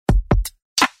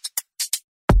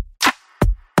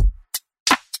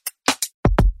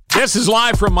This is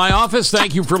live from my office.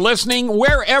 Thank you for listening,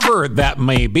 wherever that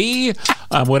may be,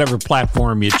 on whatever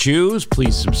platform you choose.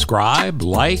 Please subscribe,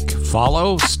 like,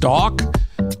 follow, stalk,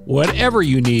 whatever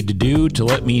you need to do to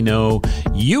let me know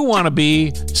you want to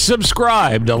be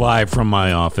subscribed to Live from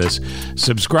my office.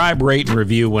 Subscribe, rate, and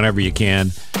review whenever you can.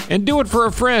 And do it for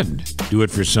a friend. Do it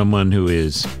for someone who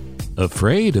is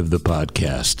afraid of the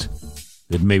podcast,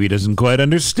 that maybe doesn't quite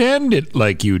understand it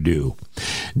like you do.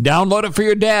 Download it for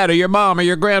your dad or your mom or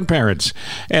your grandparents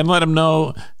and let them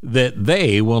know that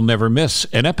they will never miss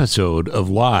an episode of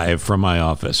Live from my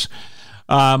office.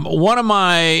 One of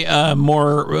my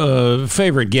more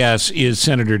favorite guests is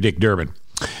Senator Dick Durbin,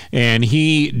 and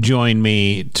he joined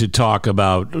me to talk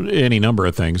about any number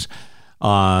of things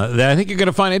that I think you're going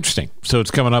to find interesting. So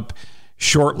it's coming up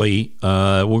shortly.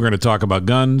 We're going to talk about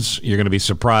guns. You're going to be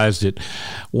surprised at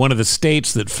one of the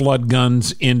states that flood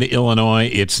guns into Illinois.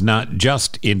 It's not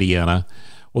just Indiana.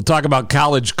 We'll talk about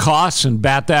college costs and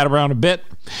bat that around a bit.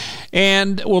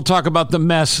 And we'll talk about the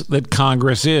mess that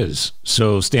Congress is.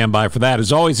 So stand by for that.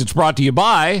 As always, it's brought to you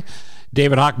by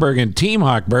David Hochberg and Team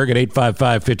Hochberg at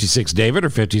 855-56-DAVID or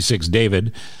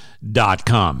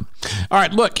 56david.com. All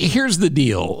right, look, here's the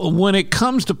deal. When it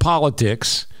comes to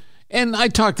politics, and I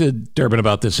talked to Durbin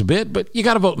about this a bit, but you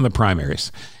got to vote in the primaries.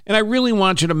 And I really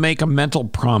want you to make a mental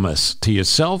promise to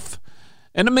yourself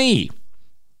and to me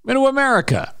and to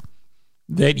America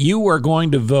that you are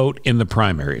going to vote in the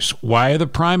primaries. Why are the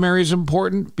primaries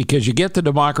important? Because you get the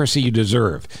democracy you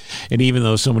deserve. And even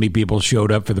though so many people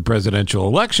showed up for the presidential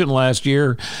election last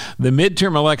year, the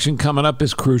midterm election coming up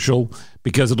is crucial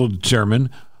because it'll determine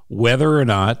whether or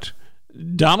not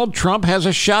Donald Trump has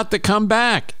a shot to come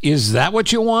back. Is that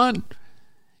what you want?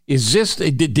 Is this,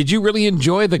 did you really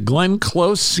enjoy the Glenn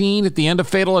Close scene at the end of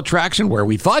Fatal Attraction where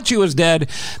we thought she was dead,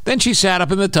 then she sat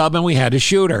up in the tub and we had to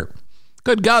shoot her?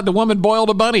 Good God, the woman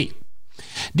boiled a bunny.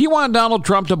 Do you want Donald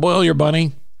Trump to boil your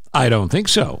bunny? I don't think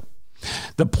so.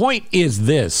 The point is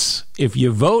this: if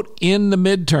you vote in the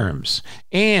midterms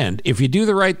and if you do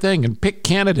the right thing and pick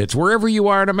candidates wherever you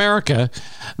are in America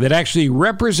that actually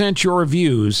represent your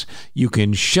views, you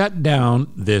can shut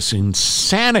down this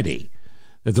insanity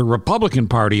that the Republican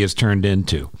Party has turned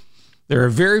into. There are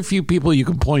very few people you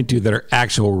can point to that are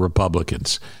actual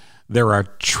Republicans. There are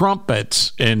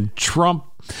trumpets and Trump.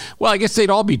 Well, I guess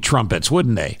they'd all be trumpets,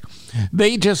 wouldn't they?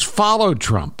 They just follow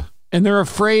Trump, and they're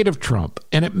afraid of Trump,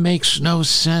 and it makes no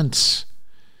sense.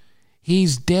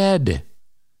 He's dead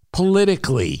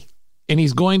politically, and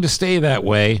he's going to stay that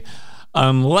way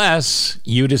unless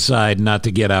you decide not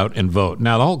to get out and vote.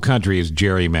 Now, the whole country is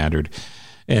gerrymandered,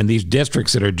 and these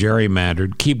districts that are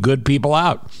gerrymandered keep good people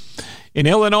out. In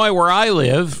Illinois, where I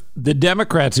live, the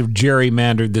Democrats have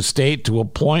gerrymandered the state to a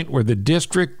point where the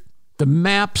district, the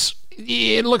maps,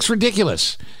 it looks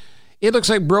ridiculous. It looks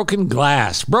like broken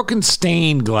glass, broken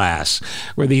stained glass,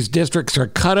 where these districts are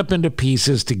cut up into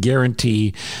pieces to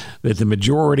guarantee that the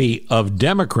majority of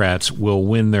Democrats will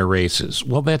win their races.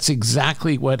 Well, that's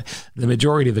exactly what the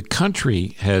majority of the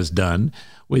country has done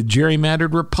with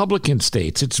gerrymandered Republican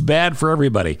states. It's bad for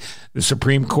everybody. The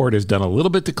Supreme Court has done a little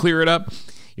bit to clear it up.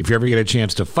 If you ever get a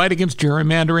chance to fight against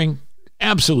gerrymandering,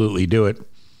 absolutely do it.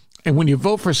 And when you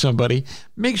vote for somebody,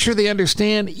 make sure they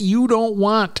understand you don't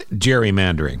want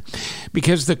gerrymandering.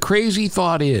 Because the crazy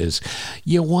thought is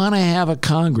you want to have a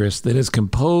Congress that is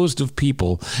composed of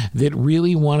people that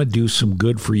really want to do some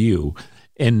good for you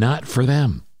and not for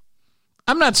them.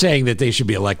 I'm not saying that they should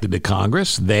be elected to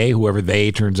Congress, whoever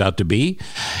they turns out to be,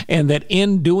 and that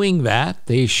in doing that,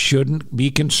 they shouldn't be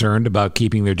concerned about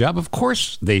keeping their job. Of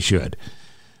course they should.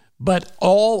 But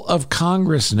all of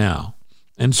Congress now,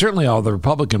 and certainly all the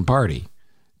Republican Party,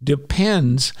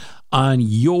 depends on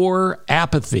your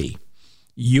apathy,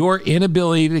 your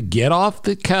inability to get off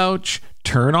the couch,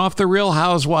 turn off the Real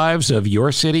Housewives of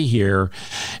your city here,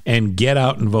 and get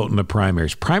out and vote in the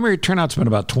primaries. Primary turnout's been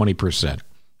about 20%.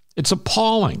 It's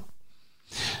appalling.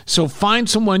 So find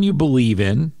someone you believe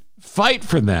in, fight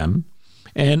for them,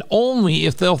 and only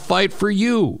if they'll fight for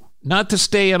you, not to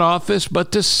stay in office,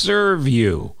 but to serve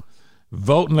you.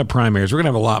 Vote in the primaries. We're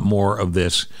going to have a lot more of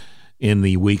this in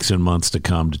the weeks and months to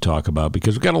come to talk about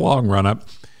because we've got a long run up,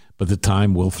 but the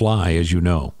time will fly, as you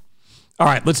know. All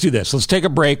right, let's do this. Let's take a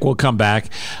break. We'll come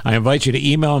back. I invite you to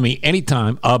email me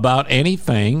anytime about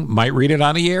anything. Might read it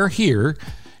on the air here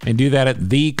and do that at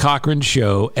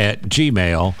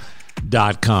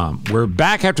thecochranshow@gmail.com. We're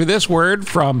back after this word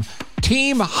from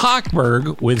Team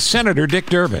Hochberg with Senator Dick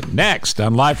Durbin. Next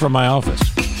on Live from my office.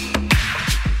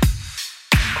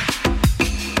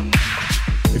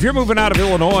 If you're moving out of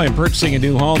Illinois and purchasing a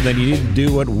new home, then you need to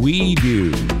do what we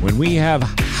do when we have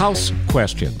house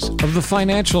questions of the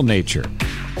financial nature.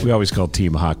 We always call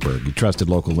Team Hochberg, a trusted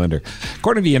local lender.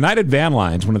 According to United Van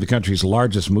Lines, one of the country's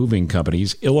largest moving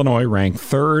companies, Illinois ranked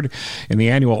third in the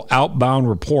annual Outbound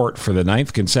report for the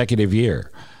 9th consecutive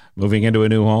year. Moving into a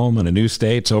new home in a new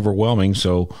state's overwhelming,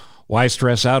 so why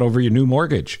stress out over your new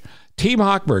mortgage? Team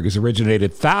Hochberg has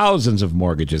originated thousands of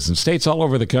mortgages in states all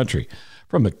over the country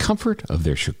from the comfort of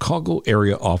their Chicago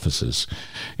area offices.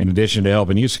 In addition to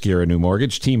helping you secure a new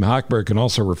mortgage, Team Hochberg can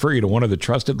also refer you to one of the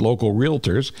trusted local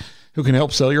realtors who can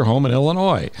help sell your home in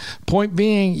Illinois. Point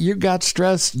being, you got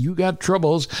stress, you got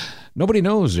troubles. Nobody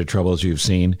knows the troubles you've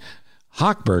seen.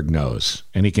 Hochberg knows,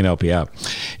 and he can help you out.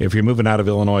 If you're moving out of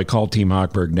Illinois, call Team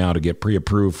Hochberg now to get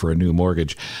pre-approved for a new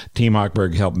mortgage. Team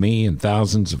Hochberg helped me and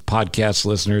thousands of podcast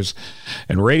listeners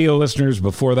and radio listeners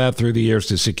before that through the years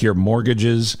to secure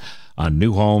mortgages on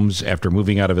new homes after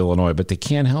moving out of Illinois, but they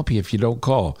can't help you if you don't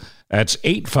call. That's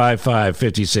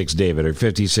 855-56-DAVID or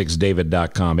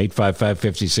 56david.com,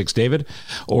 855-56-DAVID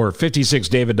or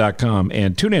 56david.com,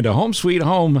 and tune into Home Sweet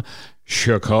Home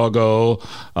Chicago.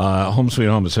 Home Sweet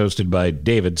Home is hosted by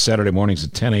David Saturday mornings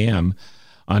at 10 a.m.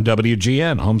 on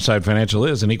WGN. Homeside Financial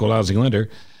is an equal housing lender.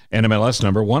 NMLS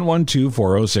number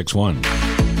 1124061.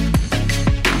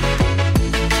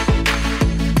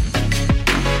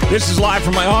 This is live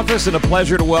from my office, and a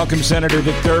pleasure to welcome Senator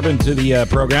Dick Durbin to the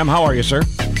program. How are you, sir?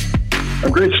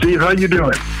 I'm great, Steve. How you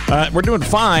doing? We're doing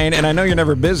fine, and I know you're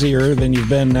never busier than you've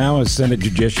been now as Senate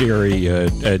Judiciary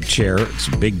Chair. It's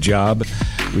a big job.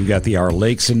 We've got the Our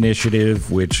Lakes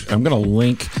Initiative, which I'm going to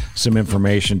link some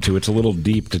information to. It's a little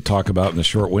deep to talk about in the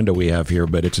short window we have here,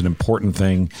 but it's an important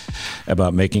thing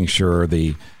about making sure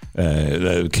the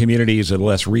communities with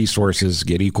less resources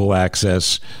get equal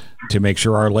access to make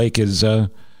sure our lake is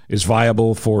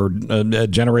viable for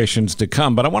generations to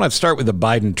come. But I want to start with the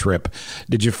Biden trip.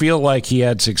 Did you feel like he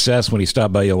had success when he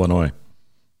stopped by Illinois?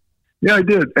 Yeah, I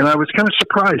did. And I was kind of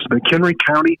surprised. McHenry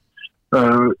County,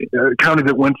 a county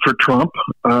that went for Trump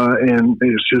and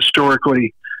is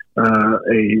historically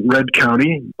a red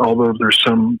county, although there's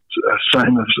some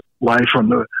sign of life on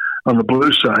the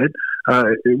blue side.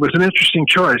 It was an interesting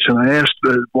choice. And I asked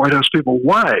the White House people,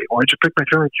 why'd you pick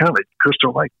McHenry County,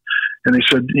 Crystal Lake? And they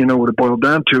said, what it boiled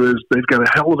down to is they've got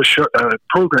a hell of a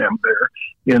program there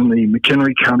in the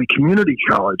McHenry County Community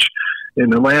College. In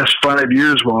the last 5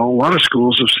 years, while a lot of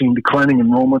schools have seen declining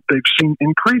enrollment, they've seen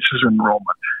increases in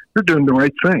enrollment. They're doing the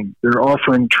right thing. They're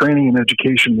offering training and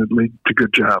education that lead to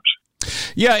good jobs.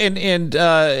 Yeah, and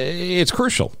it's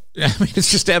crucial. I mean,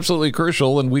 it's just absolutely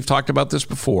crucial, and we've talked about this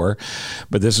before,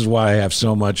 but this is why I have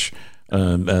so much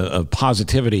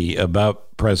positivity about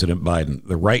President Biden.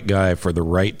 The right guy for the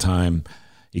right time.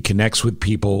 He connects with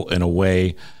people in a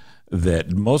way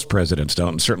that most presidents don't,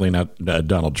 and certainly not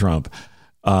Donald Trump.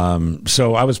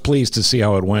 So I was pleased to see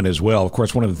how it went as well. Of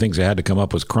course, one of the things that had to come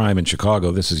up was crime in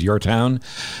Chicago. This is your town.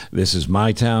 This is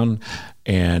my town.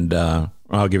 And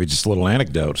I'll give you just a little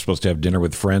anecdote. I was supposed to have dinner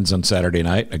with friends on Saturday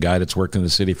night. A guy that's worked in the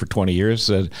city for 20 years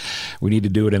said, we need to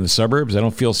do it in the suburbs. I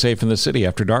don't feel safe in the city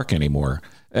after dark anymore.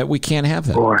 We can't have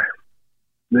that. Boy,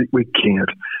 we can't.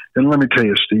 And let me tell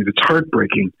you, Steve, it's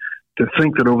heartbreaking to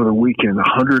think that over the weekend,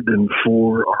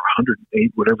 104 or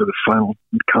 108, whatever the final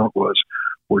count was,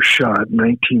 were shot,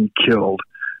 19 killed.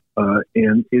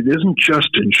 And it isn't just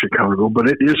in Chicago, but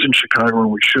it is in Chicago,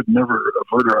 and we should never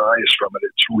avert our eyes from it.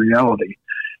 It's reality.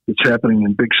 It's happening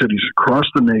in big cities across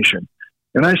the nation.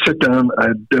 And I sat down, I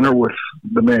had dinner with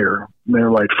the Mayor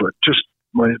Lightfoot, just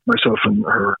myself and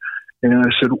her. And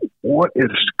I said, what is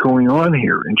going on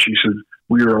here? And she said,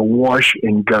 we are awash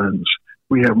in guns.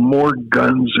 We have more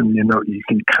guns than you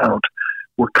can count.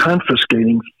 We're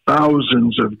confiscating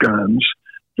thousands of guns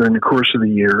during the course of the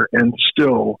year, and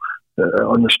still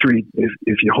on the street,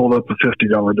 if you hold up a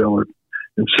 $50 bill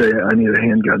and say, I need a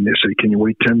handgun, they say, can you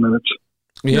wait 10 minutes?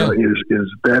 Yeah. Is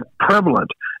that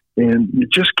prevalent? And you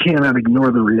just cannot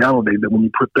ignore the reality that when you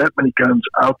put that many guns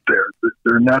out there,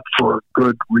 they're not for a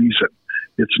good reason.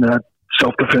 It's not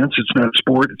self-defense. It's not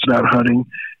sport. It's not hunting.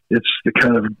 It's the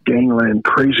kind of gangland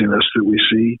craziness that we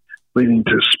see leading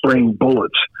to spraying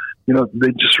bullets.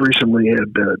 They just recently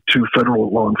had two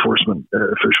federal law enforcement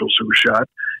officials who were shot.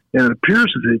 And it appears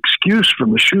that the excuse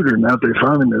from the shooter, now that they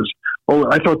found him, is,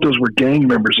 I thought those were gang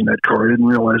members in that car. I didn't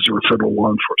realize they were federal law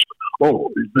enforcement.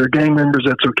 They're gang members.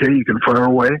 That's okay. You can fire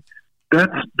away.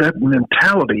 That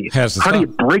mentality. How do you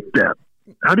break that?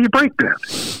 How do you break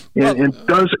that? And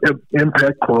does it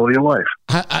impact quality of life?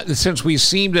 Since we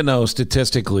seem to know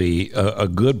statistically a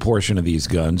good portion of these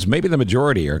guns, maybe the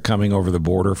majority are coming over the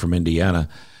border from Indiana,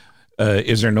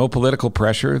 is there no political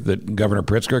pressure that Governor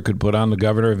Pritzker could put on the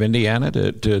governor of Indiana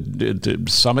to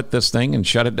summit this thing and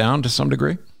shut it down to some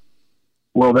degree?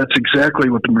 Well, that's exactly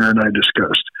what the mayor and I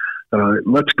discussed.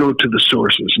 let's go to the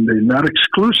sources. And they're not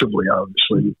exclusively,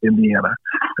 obviously, Indiana.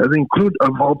 They include,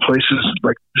 of all places,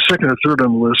 like the second or third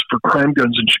on the list for crime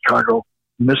guns in Chicago,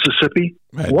 Mississippi.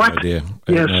 What? No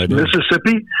yes, idea.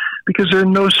 Mississippi, because there are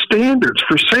no standards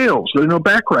for sales. There are no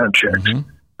background checks.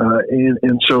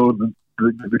 And so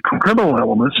the criminal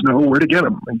elements know where to get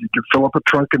them. And you can fill up a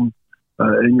trunk in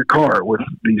your car with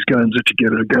these guns that you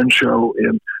get at a gun show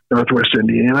in Northwest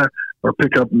Indiana, or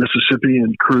pick up Mississippi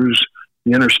and cruise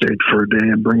the interstate for a day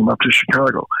and bring them up to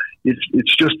Chicago.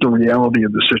 It's just the reality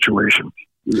of the situation.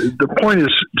 The point is,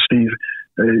 Steve,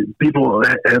 people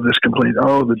have this complaint,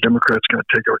 oh, the Democrats going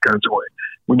to take our guns away.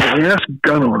 When you ask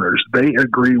gun owners, they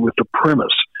agree with the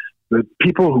premise that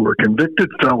people who are convicted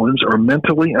felons or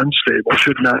mentally unstable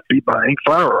should not be buying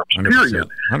firearms, 100%, period.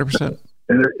 100%.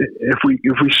 And if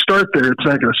we start there, it's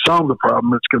not going to solve the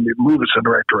problem. It's going to move us in the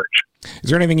right direction. Is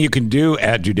there anything you can do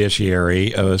at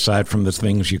Judiciary, aside from the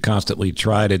things you constantly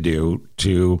try to do,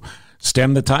 to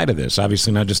stem the tide of this?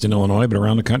 Obviously not just in Illinois, but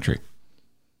around the country.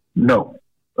 No.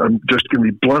 I'm just going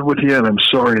to be blunt with you, and I'm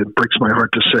sorry, it breaks my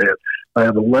heart to say it. I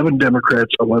have 11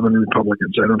 Democrats, 11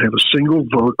 Republicans. I don't have a single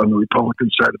vote on the Republican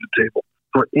side of the table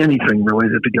for anything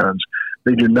related to guns.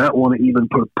 They do not want to even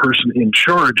put a person in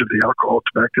charge of the Alcohol,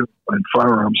 Tobacco, and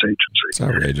Firearms Agency. It's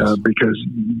outrageous. Because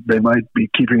they might be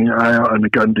keeping an eye out on the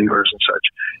gun dealers and such.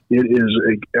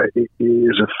 It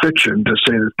is a fiction to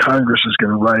say that Congress is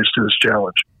going to rise to this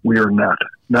challenge. We are not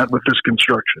with this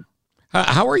construction.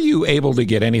 How are you able to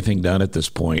get anything done at this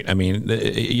point? I mean,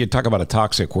 you talk about a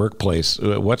toxic workplace.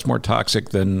 What's more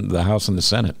toxic than the House and the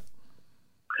Senate?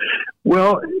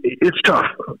 Well, it's tough.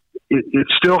 It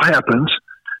still happens.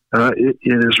 It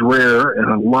is rare,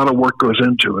 and a lot of work goes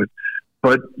into it.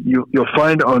 But you'll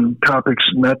find on topics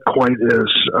not quite as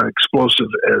explosive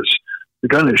as the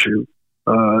gun issue,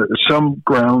 some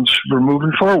grounds for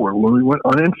moving forward. When we went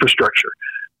on infrastructure,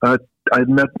 I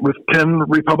met with 10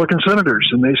 Republican senators,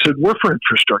 and they said, we're for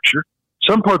infrastructure.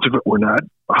 Some parts of it we're not.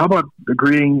 How about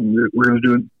agreeing that we're going to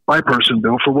do a bipartisan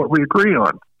bill for what we agree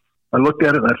on? I looked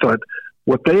at it and I thought,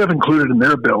 what they have included in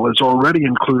their bill is already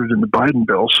included in the Biden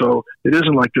bill, so it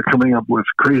isn't like they're coming up with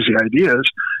crazy ideas.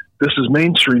 This is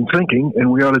mainstream thinking,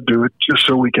 and we ought to do it just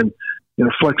so we can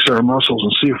flex our muscles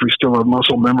and see if we still have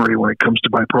muscle memory when it comes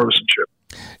to bipartisanship.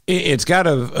 It's got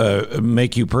to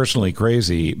make you personally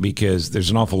crazy, because there's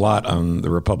an awful lot on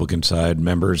the Republican side,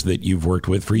 members that you've worked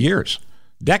with for years,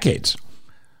 decades,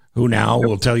 who now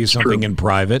will tell you something in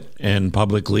private and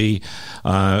publicly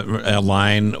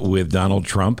align with Donald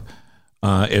Trump.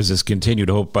 As this continued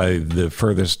hope by the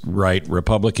furthest right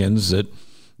Republicans that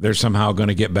they're somehow going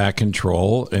to get back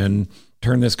control and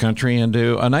turn this country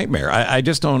into a nightmare. I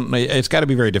just don't. It's got to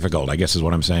be very difficult, I guess, is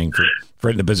what I'm saying,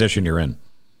 for the position you're in.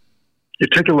 You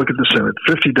take a look at the Senate,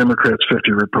 50 Democrats,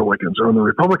 50 Republicans. On the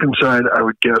Republican side, I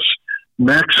would guess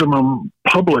maximum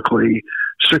publicly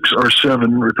 6 or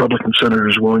 7 Republican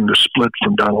senators willing to split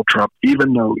from Donald Trump,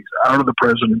 even though he's out of the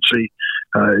presidency,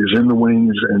 is in the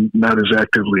wings and not as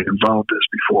actively involved as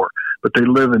before. But they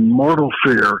live in mortal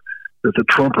fear that the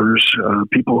Trumpers,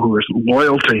 people who are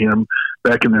loyal to him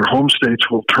back in their home states,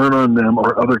 will turn on them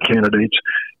or other candidates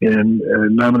and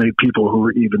nominate people who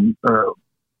are even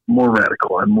more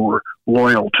radical and more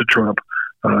loyal to Trump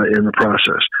in the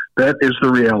process. That is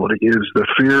the reality, is the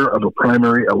fear of a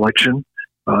primary election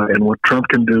and what Trump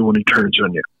can do when he turns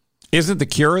on you. Isn't the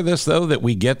cure of this, though, that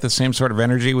we get the same sort of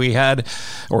energy we had,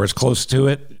 or as close to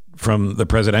it, from the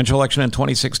presidential election in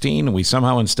 2016, and we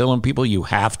somehow instill in people you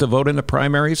have to vote in the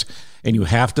primaries and you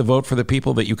have to vote for the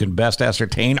people that you can best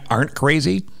ascertain aren't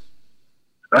crazy?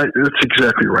 That's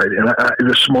exactly right. And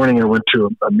this morning I went to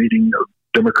a meeting of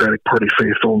Democratic Party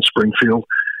faithful in Springfield,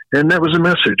 and that was a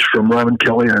message from Robin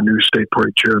Kelly, our new state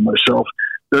party chair, and myself.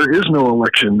 There is no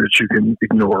election that you can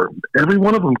ignore. Every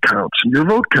one of them counts, and your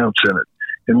vote counts in it.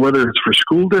 And whether it's for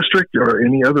school district or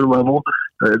any other level,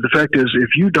 the fact is, if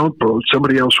you don't vote,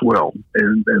 somebody else will,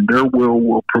 and their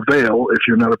will prevail if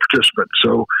you're not a participant.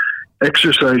 So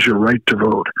exercise your right to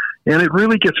vote. And it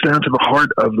really gets down to the heart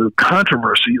of the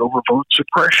controversy over vote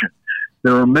suppression.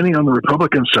 There are many on the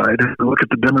Republican side who look at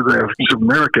the demographics of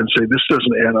America and say this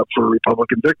doesn't add up for a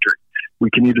Republican victory. We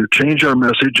can either change our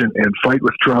message and fight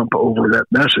with Trump over that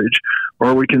message,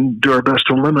 or we can do our best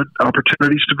to limit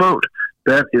opportunities to vote.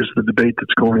 That is the debate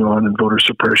that's going on in voter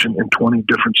suppression in 20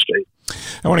 different states.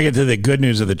 I want to get to the good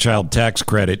news of the child tax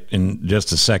credit in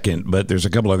just a second, but there's a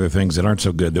couple other things that aren't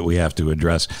so good that we have to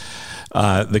address.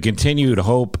 The continued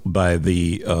hope by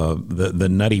the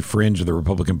nutty fringe of the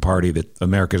Republican Party that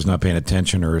America is not paying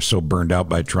attention or is so burned out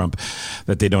by Trump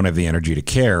that they don't have the energy to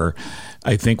care,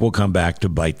 I think will come back to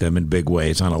bite them in big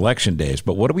ways on election days.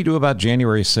 But what do we do about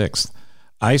January 6th?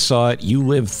 I saw it. You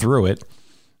lived through it.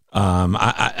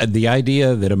 The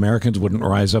idea that Americans wouldn't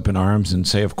rise up in arms and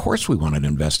say, of course we want an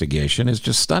investigation, is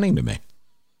just stunning to me.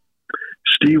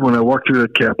 Steve, when I walk through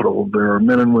that Capitol, there are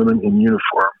men and women in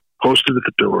uniform posted at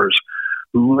the doors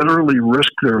who literally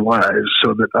risk their lives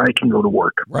so that I can go to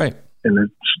work. Right. And that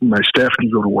my staff can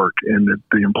go to work, and that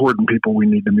the important people we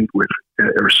need to meet with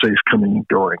are safe coming and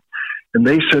going. And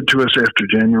they said to us after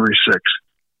January 6th,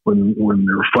 when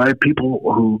there were 5 people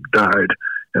who died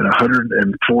and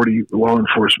 140 law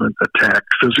enforcement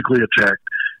physically attacked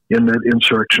in that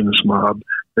insurrectionist mob,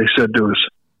 they said to us,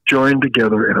 join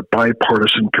together in a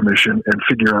bipartisan commission and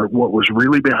figure out what was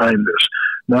really behind this.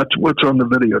 Not what's on the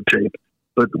videotape,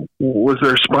 but was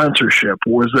there sponsorship?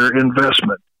 Was there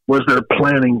investment? Was there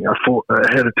planning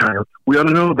ahead of time? We ought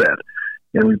to know that.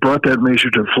 And we brought that measure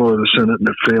to the floor of the Senate, and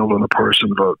it failed on a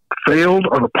partisan vote. Failed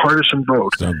on a partisan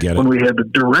vote. Don't get it. When we had the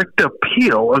direct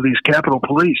appeal of these Capitol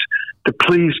Police to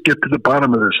please get to the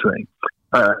bottom of this thing.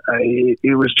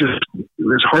 It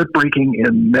was heartbreaking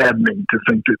and maddening to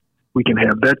think that we can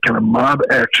have that kind of mob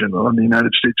action on the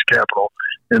United States Capitol.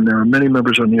 And there are many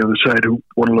members on the other side who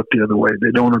want to look the other way.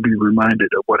 They don't want to be reminded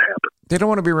of what happened. They don't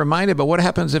want to be reminded, but what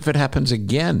happens if it happens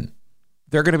again?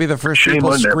 They're going to be the first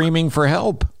people screaming for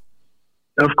help.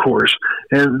 Of course.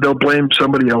 And they'll blame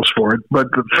somebody else for it. But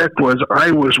the fact was,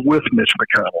 I was with Mitch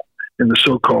McConnell in the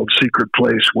so-called secret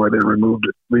place where they removed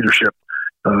leadership,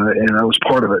 and I was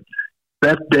part of it.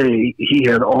 That day, he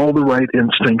had all the right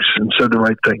instincts and said the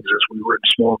right things as we were in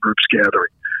small groups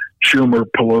gathering. Schumer,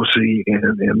 Pelosi,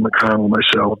 and McConnell,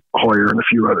 myself, Hoyer, and a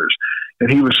few others. And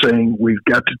he was saying, we've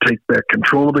got to take back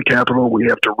control of the Capitol. We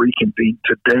have to reconvene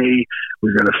today.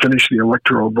 We've got to finish the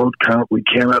electoral vote count. We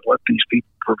cannot let these people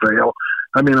prevail.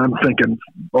 I mean, I'm thinking,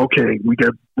 okay, we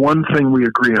got one thing we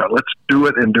agree on. Let's do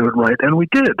it and do it right. And we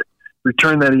did.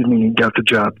 Returned that evening and got the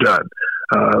job done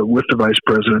with the vice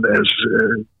president as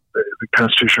the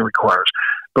Constitution requires.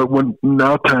 But when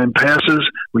now time passes,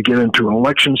 we get into an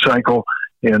election cycle,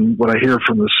 and what I hear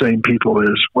from the same people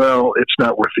is, well, it's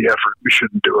not worth the effort. We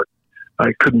shouldn't do it.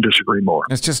 I couldn't disagree more.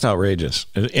 It's just outrageous.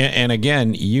 And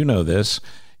again, you know this.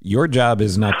 Your job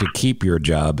is not to keep your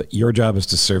job. Your job is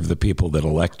to serve the people that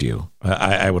elect you.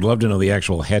 I would love to know the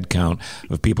actual head count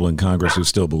of people in Congress who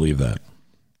still believe that.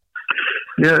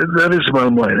 Yeah, that is the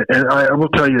bottom line. And I will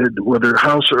tell you, whether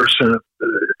House or Senate,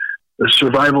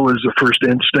 survival is the first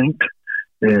instinct.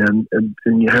 And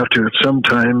you have to, at some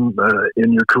time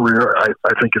in your career,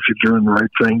 I think if you're doing the right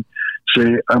thing,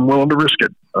 say, I'm willing to risk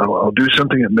it. I'll do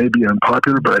something that may be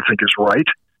unpopular, but I think is right.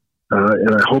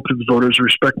 And I hope that the voters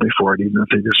respect me for it, even if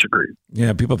they disagree.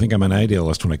 Yeah, people think I'm an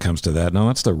idealist when it comes to that. No,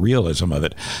 that's the realism of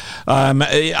it.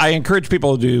 I encourage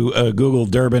people to Google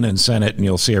Durbin and Senate, and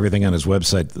you'll see everything on his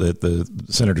website that the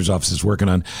senator's office is working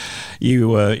on.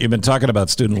 You've been talking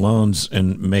about student loans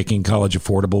and making college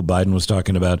affordable. Biden was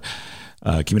talking about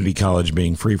community college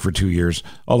being free for 2 years.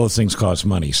 All those things cost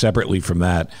money. Separately from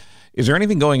that, is there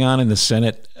anything going on in the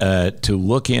Senate to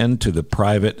look into the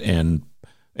private and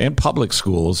public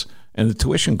schools and the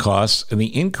tuition costs and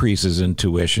the increases in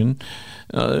tuition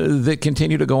that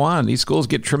continue to go on? These schools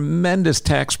get tremendous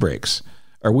tax breaks.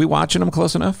 Are we watching them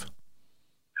close enough?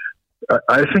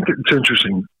 I think it's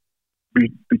interesting.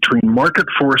 Between market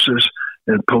forces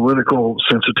and political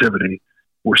sensitivity,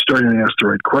 we're starting to ask the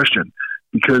right question.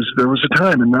 Because there was a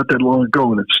time, and not that long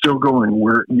ago, and it's still going,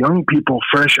 where young people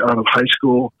fresh out of high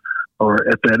school or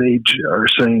at that age are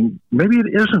saying, maybe it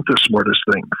isn't the smartest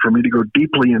thing for me to go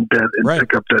deeply in debt and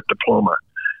pick up that diploma.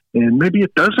 And maybe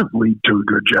it doesn't lead to a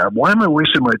good job. Why am I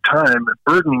wasting my time and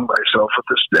burdening myself with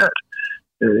this debt?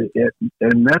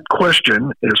 And that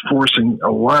question is forcing a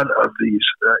lot of these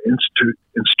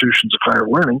institutions of higher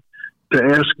learning to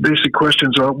ask basic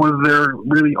questions on whether they're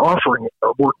really offering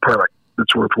a work product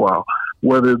that's worthwhile,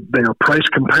 whether they are price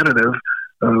competitive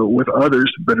with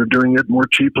others that are doing it more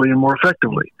cheaply and more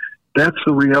effectively. That's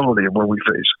the reality of what we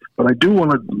face. But I do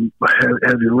want to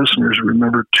have your listeners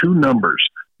remember two numbers,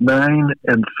 9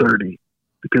 and 30,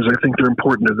 because I think they're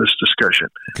important to this discussion.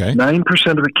 Okay. 9%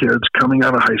 of the kids coming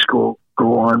out of high school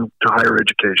go on to higher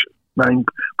education. 9%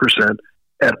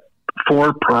 at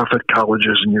for-profit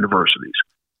colleges and universities.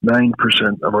 9%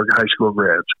 of our high school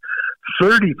grads.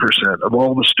 30% of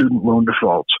all the student loan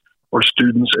defaults are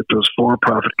students at those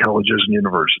for-profit colleges and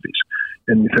universities.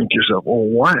 And you think to yourself, well,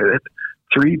 why?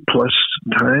 3+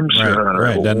 times?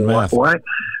 Right. Doesn't math. Why?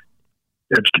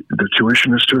 The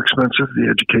tuition is too expensive. The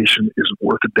education isn't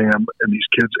worth a damn. And these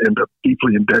kids end up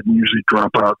deeply in debt and usually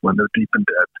drop out when they're deep in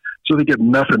debt. So they get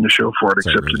nothing to show for it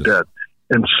except the debt.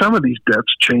 And some of these debts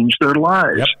change their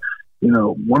lives. Yep. You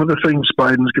know, one of the things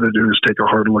Biden's going to do is take a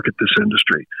hard look at this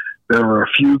industry. There are a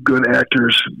few good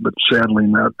actors, but sadly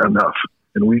not enough.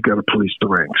 And we've got to police the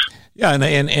ranks. Yeah,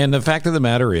 and the fact of the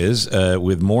matter is,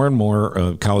 with more and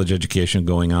more college education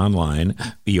going online,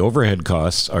 the overhead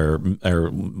costs are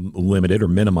limited or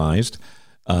minimized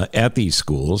at these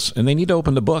schools, and they need to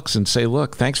open the books and say,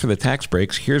 look, thanks for the tax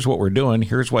breaks. Here's what we're doing.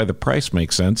 Here's why the price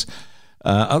makes sense.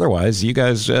 Otherwise, you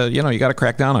guys, you got to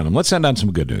crack down on them. Let's end on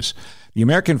some good news. The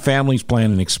American Families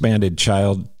Plan and expanded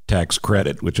child tax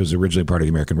credit, which was originally part of the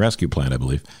American Rescue Plan, I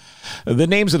believe. The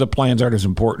names of the plans aren't as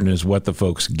important as what the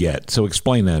folks get. So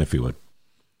explain that, if you would.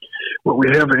 What we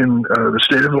have in the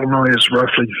state of Illinois is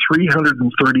roughly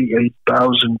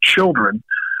 338,000 children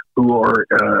who are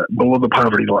below the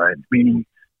poverty line, meaning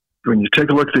when you take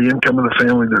a look at the income of the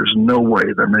family, there's no way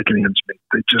they're making ends meet.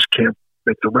 They just can't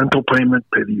make the rental payment,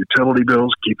 pay the utility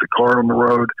bills, keep the car on the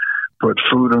road, put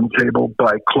food on the table,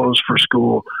 buy clothes for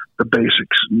school, the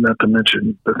basics, not to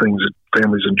mention the things that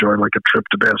families enjoy, like a trip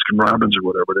to Baskin-Robbins or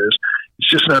whatever it is. It's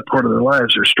just not part of their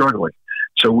lives. They're struggling.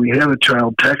 So we have a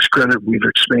child tax credit. We've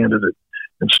expanded it.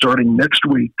 And starting next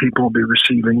week, people will be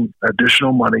receiving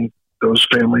additional money, those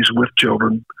families with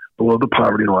children below the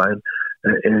poverty line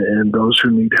and those who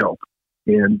need help.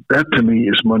 And that, to me,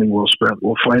 is money well spent.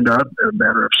 We'll find out in a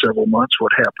matter of several months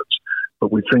what happens.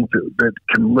 But we think that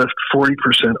can lift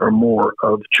 40% or more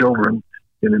of children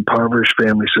in impoverished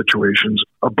family situations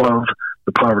above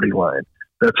the poverty line.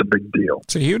 That's a big deal.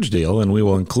 It's a huge deal, and we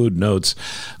will include notes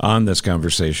on this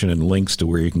conversation and links to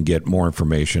where you can get more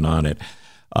information on it.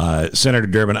 Senator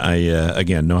Durbin, I,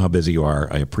 again, know how busy you are.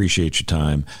 I appreciate your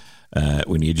time.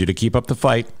 We need you to keep up the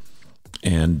fight,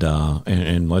 and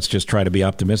let's just try to be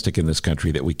optimistic in this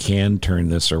country that we can turn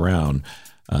this around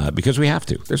because we have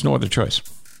to. There's no other choice.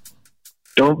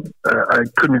 I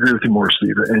couldn't agree with you more,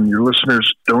 Steve. And your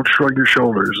listeners, don't shrug your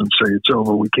shoulders and say it's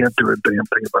over. We can't do a damn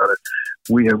thing about it.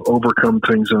 We have overcome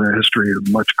things in our history at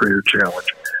a much greater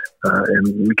challenge.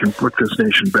 And we can put this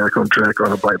nation back on track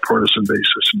on a bipartisan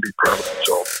basis and be proud of the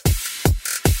result.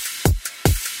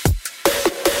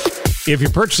 If you're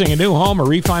purchasing a new home or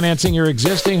refinancing your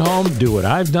existing home, do what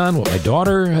I've done, what my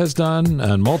daughter has done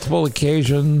on multiple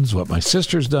occasions, what my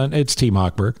sister's done. It's Team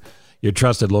Hochberg, your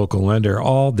trusted local lender.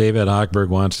 All David Hochberg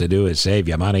wants to do is save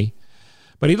you money.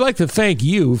 But he'd like to thank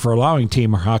you for allowing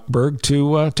Team Hochberg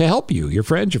to help you, your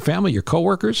friends, your family, your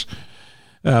coworkers.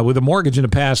 With a mortgage in the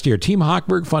past year, Team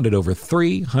Hochberg funded over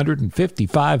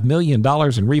 $355 million in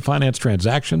refinance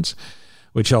transactions,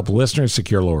 which help listeners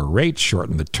secure lower rates,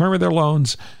 shorten the term of their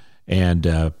loans, and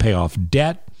pay off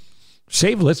debt.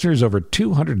 Save listeners over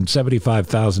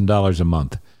 $275,000 a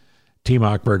month. Team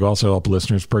Hochberg also helped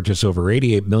listeners purchase over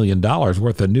 $88 million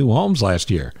worth of new homes last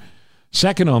year.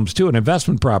 Second homes, too, and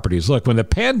investment properties. Look, when the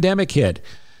pandemic hit,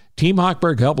 Team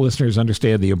Hochberg helped listeners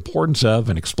understand the importance of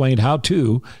and explained how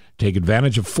to take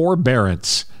advantage of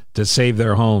forbearance to save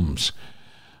their homes.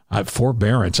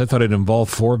 Forbearance? I thought it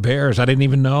involved four bears. I didn't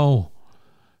even know.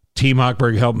 Team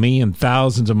Hochberg helped me and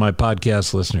thousands of my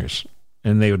podcast listeners,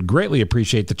 and they would greatly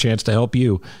appreciate the chance to help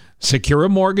you secure a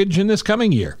mortgage in this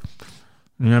coming year.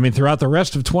 I mean, throughout the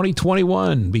rest of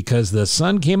 2021, because the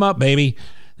sun came up, baby.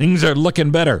 Things are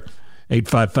looking better.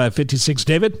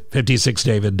 855-56-DAVID,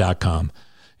 56david.com.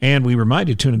 And we remind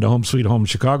you, tune into Home Sweet Home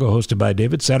Chicago, hosted by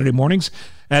David, Saturday mornings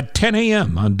at 10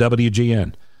 a.m. on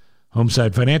WGN.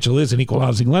 Homeside Financial is an equal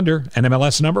housing lender,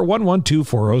 NMLS number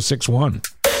 1124061.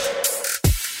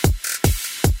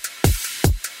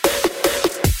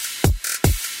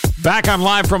 Back on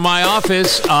Live from my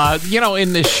office.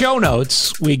 In the show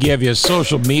notes, we give you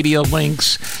social media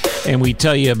links, and we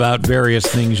tell you about various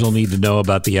things you'll need to know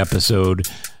about the episode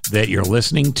that you're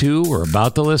listening to or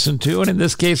about to listen to. And in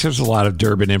this case, there's a lot of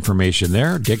Durbin information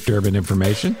there, Dick Durbin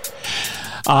information.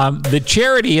 The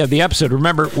charity of the episode,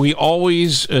 remember, we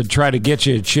always try to get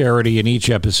you a charity in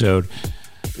each episode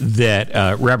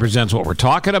that represents what we're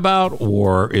talking about,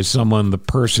 or is the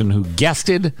person who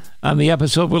guested on the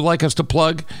episode would like us to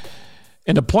plug.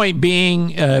 And the point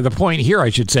here, I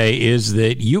should say, is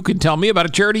that you can tell me about a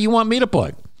charity you want me to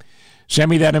plug. Send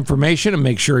me that information and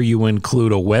make sure you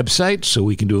include a website so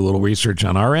we can do a little research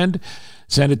on our end.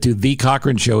 Send it to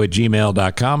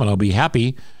thecochranshow@gmail.com, and I'll be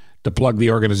happy to plug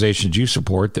the organizations you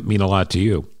support that mean a lot to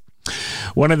you.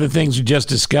 One of the things we just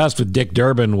discussed with Dick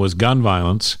Durbin was gun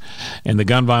violence, and the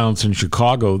gun violence in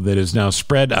Chicago that is now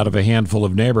spread out of a handful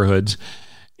of neighborhoods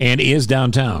and is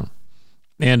downtown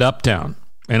and uptown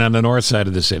and on the north side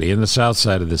of the city and the south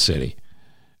side of the city.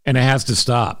 And it has to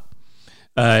stop.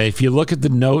 If you look at the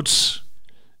notes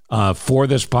for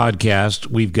this podcast,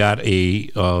 we've got a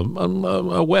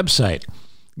website,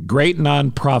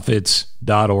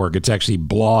 greatnonprofits.org. It's actually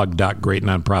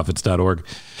blog.greatnonprofits.org.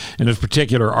 And this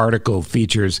particular article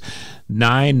features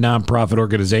 9 nonprofit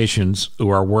organizations who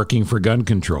are working for gun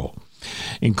control.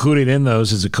 Included in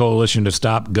those is a coalition to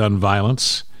stop gun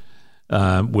violence,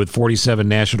 with 47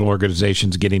 national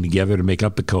organizations getting together to make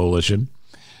up the coalition,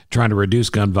 trying to reduce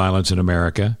gun violence in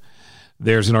America.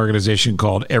 There's an organization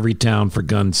called Everytown for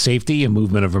Gun Safety, a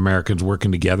movement of Americans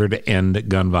working together to end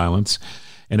gun violence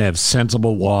and have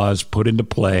sensible laws put into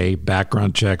play,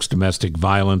 background checks, domestic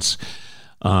violence.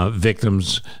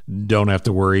 Victims don't have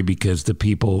to worry because the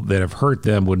people that have hurt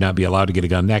them would not be allowed to get a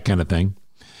gun, that kind of thing.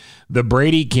 The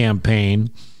Brady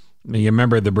campaign, you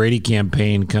remember the Brady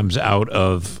campaign comes out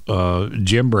of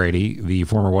Jim Brady, the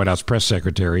former White House press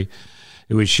secretary,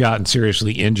 who was shot and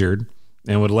seriously injured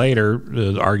and would later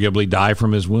arguably die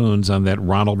from his wounds on that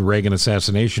Ronald Reagan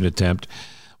assassination attempt.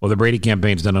 Well, the Brady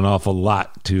campaign's done an awful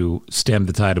lot to stem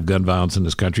the tide of gun violence in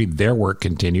this country. Their work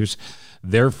continues.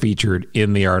 They're featured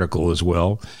in the article as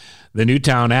well. The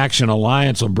Newtown Action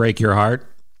Alliance will break your heart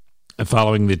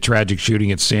following the tragic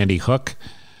shooting at Sandy Hook,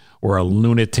 where a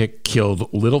lunatic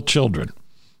killed little children.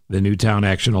 The Newtown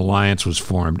Action Alliance was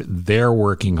formed. They're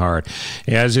working hard,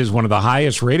 as is one of the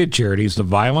highest rated charities, the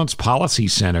Violence Policy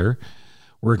Center,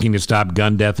 working to stop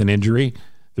gun death and injury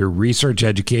through research,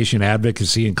 education,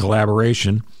 advocacy, and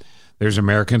collaboration. There's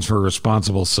Americans for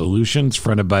Responsible Solutions,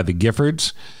 fronted by the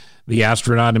Giffords, the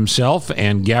astronaut himself,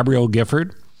 and Gabrielle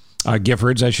Giffords,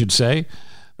 the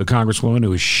congresswoman who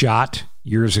was shot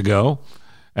years ago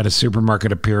at a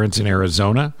supermarket appearance in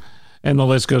Arizona, and the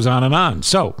list goes on and on.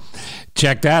 So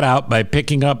check that out by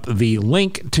picking up the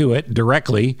link to it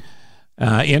directly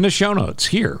in the show notes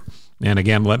here. And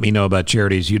again, let me know about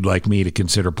charities you'd like me to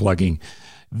consider plugging.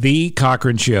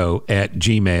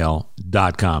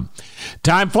 thecochranshow@gmail.com.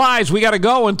 Time flies. We got to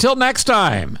go. Until next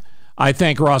time, I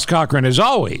thank Ross Cochran, as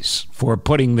always, for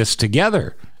putting this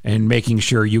together and making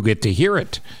sure you get to hear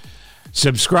it.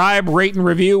 Subscribe, rate, and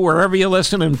review wherever you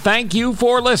listen, and thank you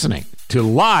for listening to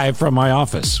Live from My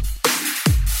Office.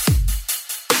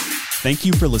 Thank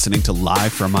you for listening to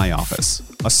Live from My Office,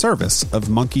 a service of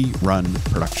Monkey Run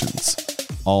Productions.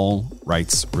 All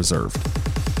rights reserved.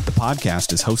 The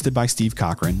podcast is hosted by Steve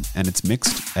Cochran, and it's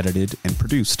mixed, edited, and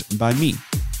produced by me,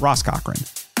 Ross Cochran.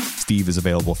 Steve is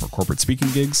available for corporate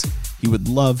speaking gigs. He would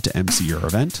love to MC your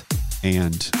event,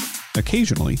 and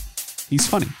occasionally, he's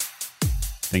funny.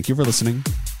 Thank you for listening.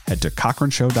 Head to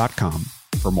cochranshow.com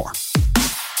for more.